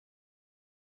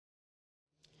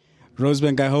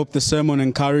Rosebank, I hope the sermon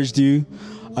encouraged you.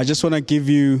 I just want to give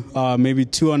you maybe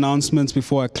two announcements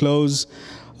before I close.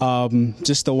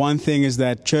 Just the one thing is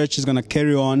that church is going to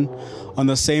carry on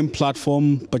the same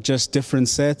platform, but just different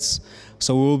sets.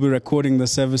 So we will be recording the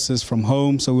services from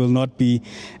home, so we'll not be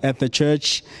at the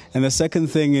church. And the second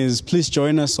thing is, please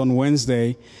join us on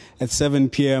Wednesday at 7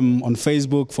 p.m. on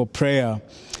Facebook for prayer.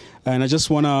 And I just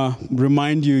want to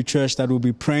remind you, church, that we'll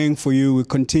be praying for you. We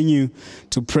continue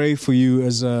to pray for you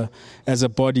as a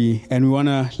body. And we want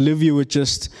to leave you with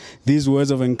just these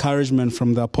words of encouragement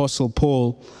from the Apostle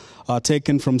Paul,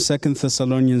 taken from 2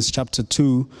 Thessalonians chapter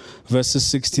 2, verses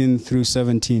 16 through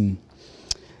 17.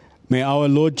 May our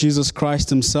Lord Jesus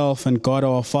Christ himself and God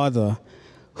our Father,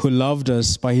 who loved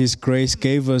us by his grace,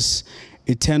 gave us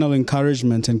eternal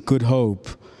encouragement and good hope,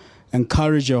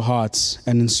 encourage your hearts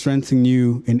and strengthen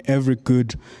you in every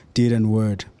good deed and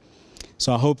word.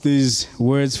 So I hope these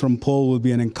words from Paul will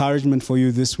be an encouragement for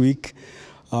you this week.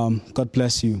 God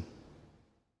bless you.